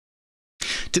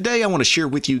Today I want to share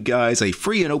with you guys a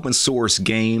free and open source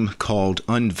game called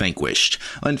Unvanquished.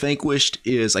 Unvanquished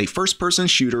is a first-person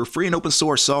shooter, free and open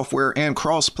source software, and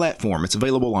cross-platform. It's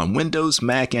available on Windows,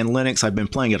 Mac, and Linux. I've been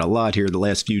playing it a lot here the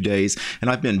last few days, and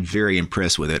I've been very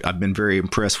impressed with it. I've been very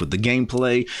impressed with the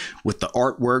gameplay, with the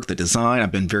artwork, the design.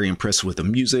 I've been very impressed with the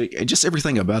music, and just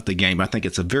everything about the game. I think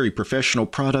it's a very professional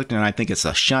product, and I think it's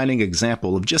a shining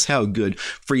example of just how good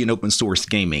free and open source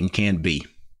gaming can be.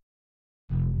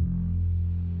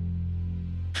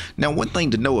 Now, one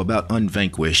thing to know about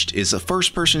Unvanquished is a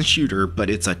first-person shooter, but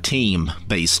it's a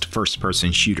team-based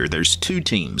first-person shooter. There's two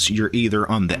teams. You're either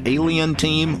on the alien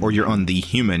team or you're on the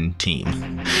human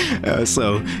team.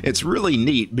 So it's really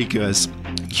neat because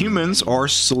humans are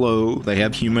slow. They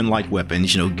have human-like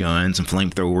weapons, guns and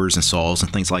flamethrowers and saws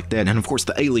and things like that. And of course,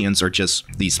 the aliens are just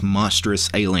these monstrous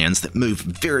aliens that move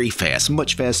very fast,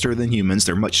 much faster than humans.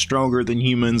 They're much stronger than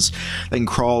humans. They can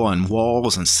crawl on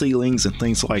walls and ceilings and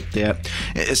things like that.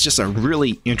 It's just a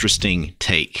really interesting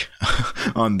take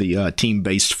on the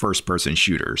team-based first-person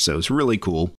shooter, so it's really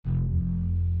cool.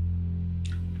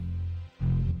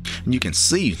 And you can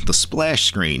see the splash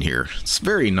screen here. It's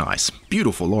very nice,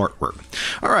 beautiful artwork.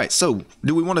 Alright, so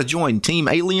do we want to join Team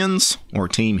Aliens or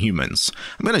Team Humans?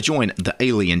 I'm going to join the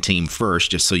alien team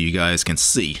first, just so you guys can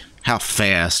see how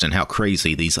fast and how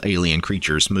crazy these alien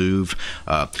creatures move.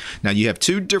 Now you have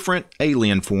two different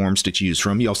alien forms to choose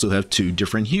from. You also have two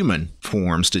different human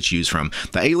forms to choose from.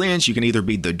 The aliens, you can either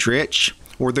be the Dretch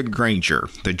or the Granger.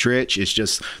 The Dretch is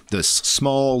just this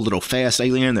small little fast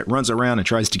alien that runs around and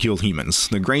tries to kill humans.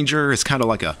 The Granger is kind of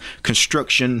like a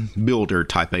construction builder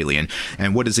type alien.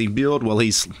 And what does he build? Well,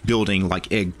 he's building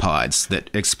like egg pods that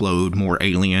explode more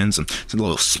aliens and some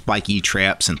little spiky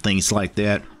traps and things like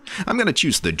that. I'm going to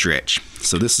choose the Dretch.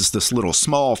 So this is this little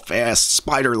small, fast,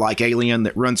 spider-like alien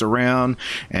that runs around.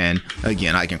 And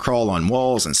again, I can crawl on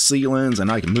walls and ceilings,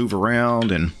 and I can move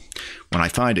around. And when I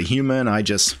find a human, I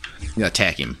just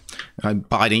attack him. I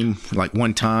bite him like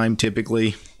one time,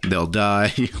 typically. They'll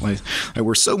die.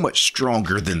 We're so much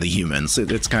stronger than the humans.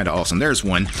 It's kind of awesome. There's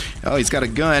one. Oh, he's got a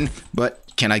gun,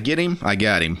 but can I get him? I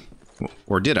got him.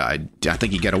 Or did I? I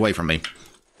think he got away from me.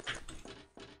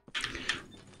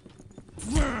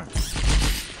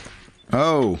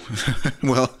 Oh,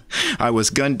 well, I was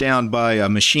gunned down by a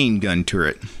machine gun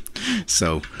turret.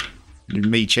 So,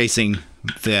 me chasing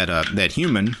that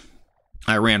human,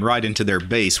 I ran right into their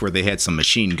base where they had some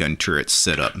machine gun turrets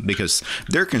set up. Because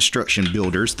their construction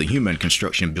builders, the human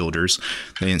construction builders,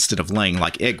 they, instead of laying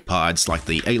like egg pods like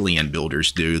the alien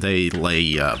builders do, they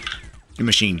lay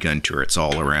machine gun turrets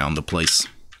all around the place.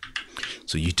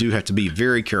 So you do have to be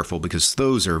very careful because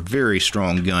those are very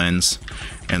strong guns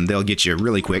and they'll get you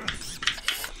really quick.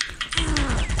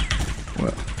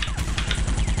 Well,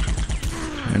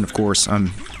 and of course I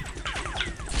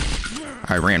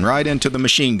ran right into the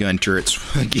machine gun turrets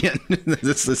again.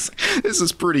 This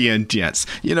is pretty intense.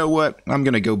 You know what? I'm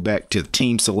going to go back to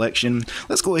team selection.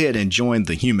 Let's go ahead and join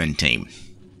the human team,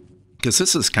 because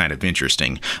this is kind of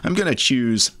interesting. I'm going to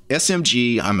choose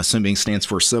SMG. I'm assuming stands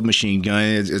for submachine gun.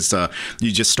 It's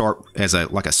you just start as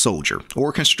like a soldier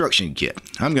or construction kit.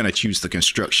 I'm going to choose the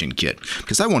construction kit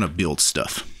because I want to build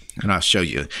stuff. And I'll show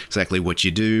you exactly what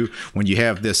you do when you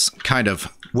have this kind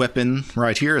of weapon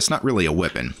right here. It's not really a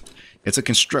weapon. It's a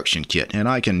construction kit. And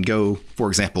I can go, for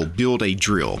example, build a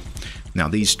drill. Now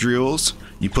these drills,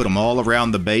 you put them all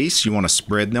around the base. You want to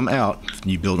spread them out. If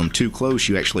you build them too close,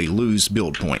 you actually lose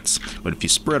build points. But if you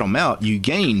spread them out, you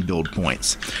gain build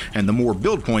points. And the more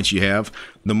build points you have,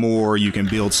 the more you can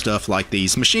build stuff like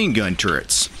these machine gun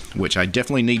turrets, which I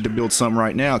definitely need to build some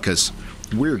right now because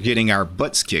we're getting our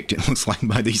butts kicked, it looks like,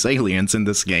 by these aliens in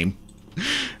this game.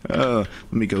 Let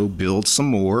me go build some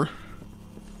more.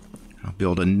 I'll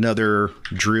build another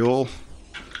drill.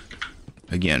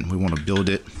 Again, we want to build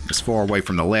it as far away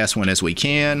from the last one as we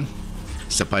can.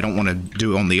 Except I don't want to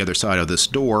do it on the other side of this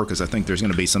door because I think there's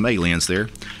going to be some aliens there.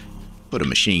 Put a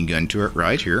machine gun turret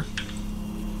right here.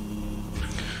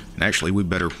 And actually, we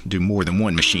better do more than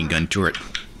one machine gun turret.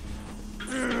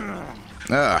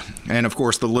 And of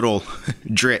course the little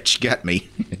Dretch got me.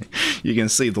 You can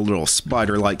see the little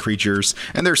spider-like creatures,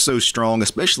 and they're so strong,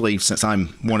 especially since I'm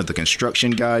one of the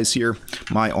construction guys here.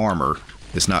 My armor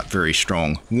is not very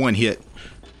strong. One hit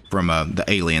from the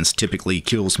aliens typically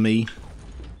kills me,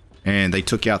 and they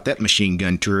took out that machine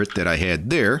gun turret that I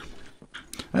had there.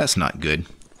 That's not good.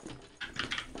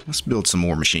 Let's build some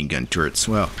more machine gun turrets.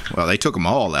 Well, they took them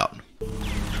all out.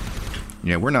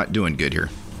 Yeah, we're not doing good here.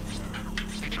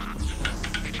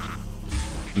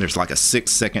 There's like a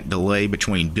 6-second delay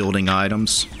between building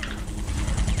items.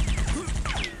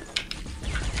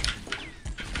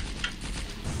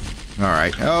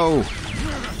 Alright. Oh!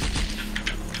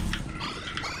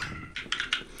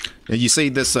 You see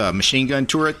this machine gun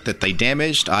turret that they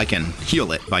damaged? I can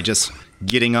heal it by just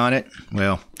getting on it.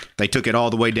 Well, they took it all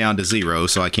the way down to 0,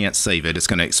 so I can't save it. It's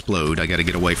going to explode. I got to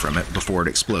get away from it before it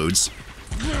explodes.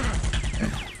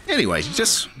 Anyway,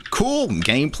 just cool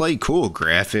gameplay, cool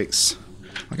graphics.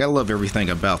 Like, I love everything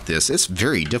about this. It's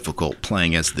very difficult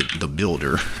playing as the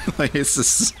builder. Like, it's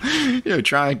just, you know,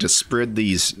 trying to spread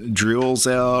these drills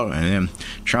out and then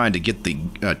trying to get the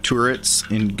turrets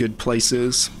in good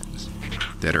places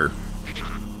that are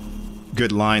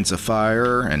good lines of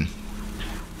fire. And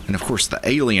of course, the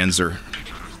aliens are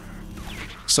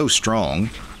so strong,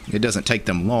 it doesn't take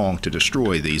them long to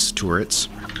destroy these turrets.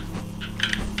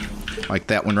 Like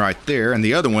that one right there, and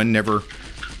the other one never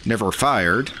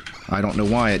fired. I don't know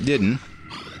why it didn't.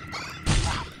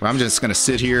 Well, I'm just going to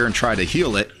sit here and try to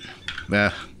heal it.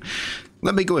 Let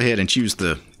me go ahead and choose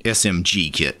the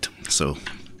SMG kit. So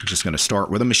I'm just going to start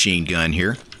with a machine gun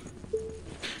here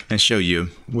and show you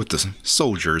what the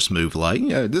soldiers move like.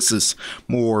 This is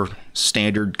more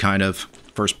standard kind of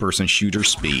first-person shooter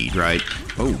speed, right?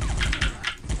 Oh.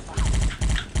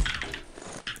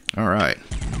 All right.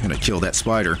 I'm going to kill that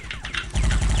spider.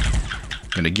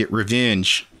 Going to get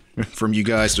revenge from you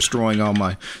guys destroying all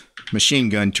my machine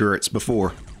gun turrets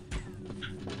before.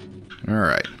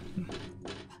 Alright.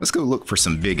 Let's go look for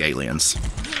some big aliens.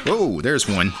 Oh, there's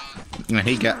one. And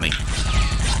he got me.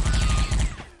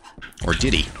 Or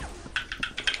did he?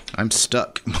 I'm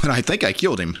stuck. But I think I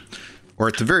killed him. Or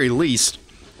at the very least,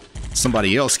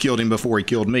 somebody else killed him before he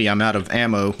killed me. I'm out of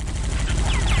ammo.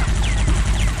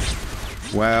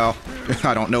 Wow.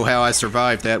 I don't know how I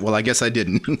survived that. Well, I guess I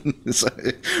didn't. It's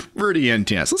pretty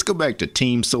intense. Let's go back to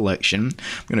team selection.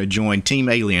 I'm going to join Team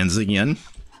Aliens again.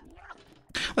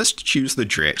 Let's choose the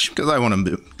Dretch, because I want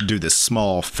to do this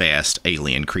small, fast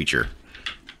alien creature.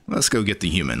 Let's go get the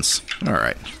humans.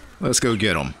 Alright, let's go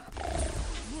get them.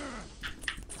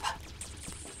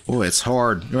 Boy, it's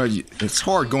hard. It's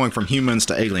hard going from humans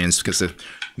to aliens, because the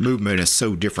movement is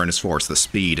so different as far as the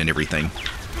speed and everything.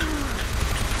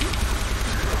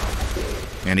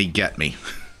 And he got me.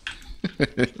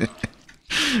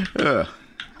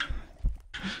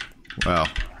 Wow.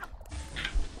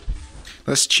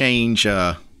 Let's change,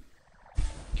 can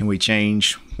we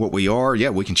change what we are? Yeah,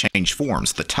 we can change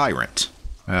forms. The Tyrant.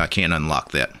 I can't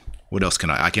unlock that. What else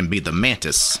can I can be the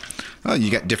Mantis. Oh,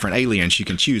 you got different aliens you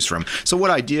can choose from. So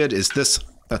what I did is this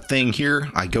thing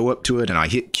here, I go up to it and I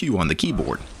hit Q on the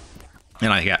keyboard.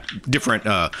 And I got different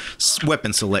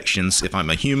weapon selections. If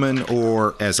I'm a human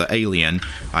or as an alien,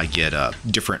 I get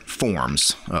different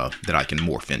forms that I can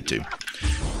morph into.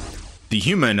 The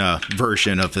human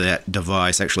version of that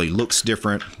device actually looks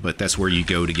different, but that's where you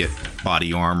go to get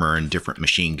body armor and different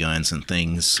machine guns and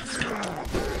things.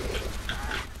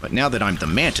 But now that I'm the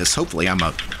Mantis, hopefully I'm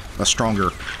a stronger,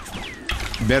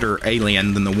 better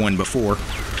alien than the one before.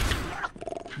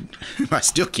 I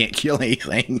still can't kill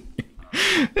anything.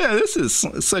 Yeah, this is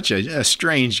such a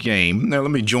strange game. Now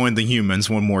let me join the humans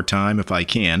one more time if I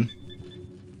can.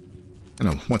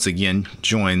 Once again,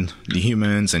 join the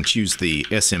humans and choose the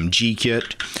SMG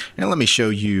kit. And let me show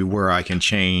you where I can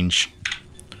change.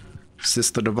 Is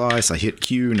this the device? I hit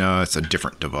Q. No, it's a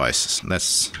different device.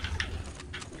 It's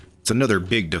another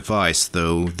big device,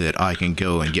 though, that I can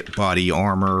go and get body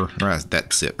armor.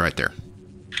 That's it right there.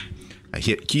 I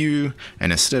hit Q,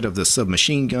 and instead of the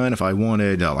submachine gun, if I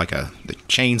wanted like the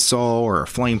chainsaw or a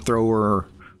flamethrower,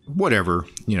 whatever,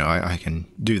 I can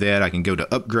do that. I can go to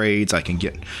upgrades. I can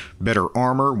get better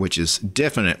armor, which is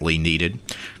definitely needed,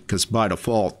 because by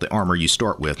default, the armor you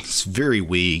start with is very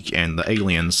weak, and the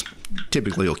aliens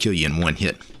typically will kill you in one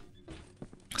hit.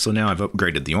 So now I've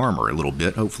upgraded the armor a little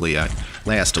bit. Hopefully I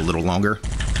last a little longer.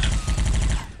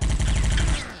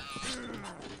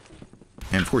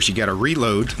 And of course you gotta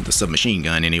reload the submachine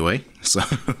gun anyway, so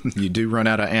you do run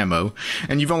out of ammo.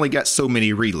 And you've only got so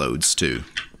many reloads too.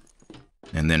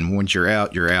 And then once you're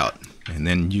out, you're out. And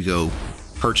then you go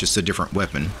purchase a different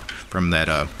weapon from that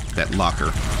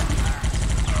locker.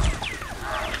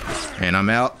 And I'm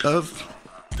out of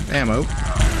ammo.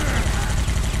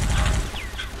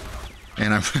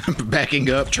 And I'm backing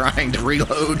up trying to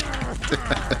reload.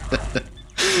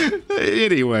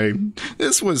 Anyway,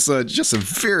 this was just a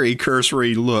very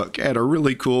cursory look at a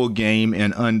really cool game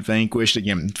in Unvanquished.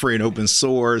 Again, free and open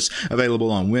source,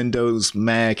 available on Windows,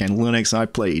 Mac, and Linux. I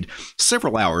played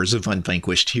several hours of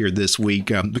Unvanquished here this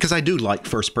week because I do like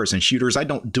first-person shooters. I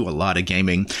don't do a lot of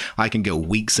gaming. I can go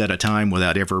weeks at a time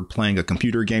without ever playing a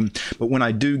computer game. But when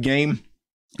I do game,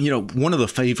 one of the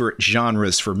favorite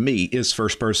genres for me is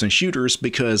first-person shooters,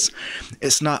 because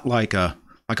it's not like a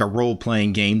like a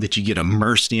role-playing game that you get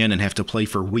immersed in and have to play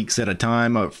for weeks at a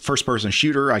time. A first-person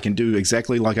shooter, I can do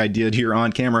exactly like I did here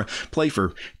on camera, play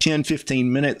for 10-15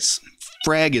 minutes,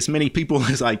 frag as many people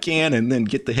as I can, and then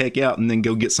get the heck out and then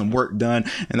go get some work done.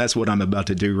 And that's what I'm about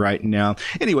to do right now.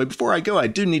 Anyway, before I go, I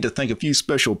do need to thank a few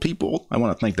special people. I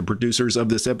want to thank the producers of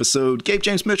this episode: Gabe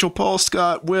James Mitchell, Paul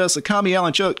Scott, Wes, Akami,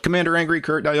 Alan Chuck, Commander Angry,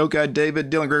 Kurt, Dioka,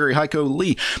 David, Dylan Gregory, Heiko,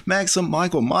 Lee, Maxim,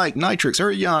 Michael, Mike, Nitrix,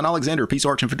 Jan, Alexander, Peace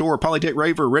Arch and Fedora, Polytech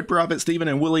Raver, Red Prophet, Steven,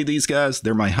 and Willie. These guys,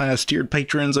 they're my highest tiered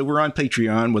patrons over on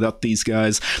Patreon. Without these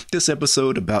guys, this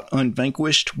episode about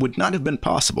Unvanquished would not have been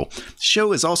possible. The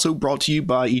show is also brought to you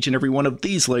by each and every one of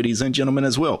these ladies and gentlemen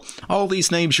as well. All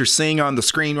these names you're seeing on the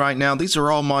screen right now, these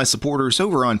are all my supporters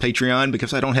over on Patreon,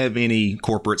 because I don't have any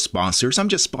corporate sponsors. I'm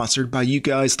just sponsored by you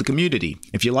guys, the community.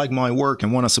 If you like my work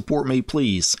and want to support me,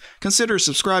 please consider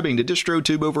subscribing to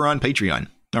DistroTube over on Patreon.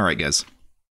 Alright guys,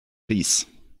 peace.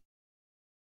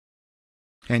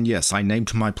 And yes, I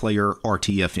named my player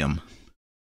RTFM.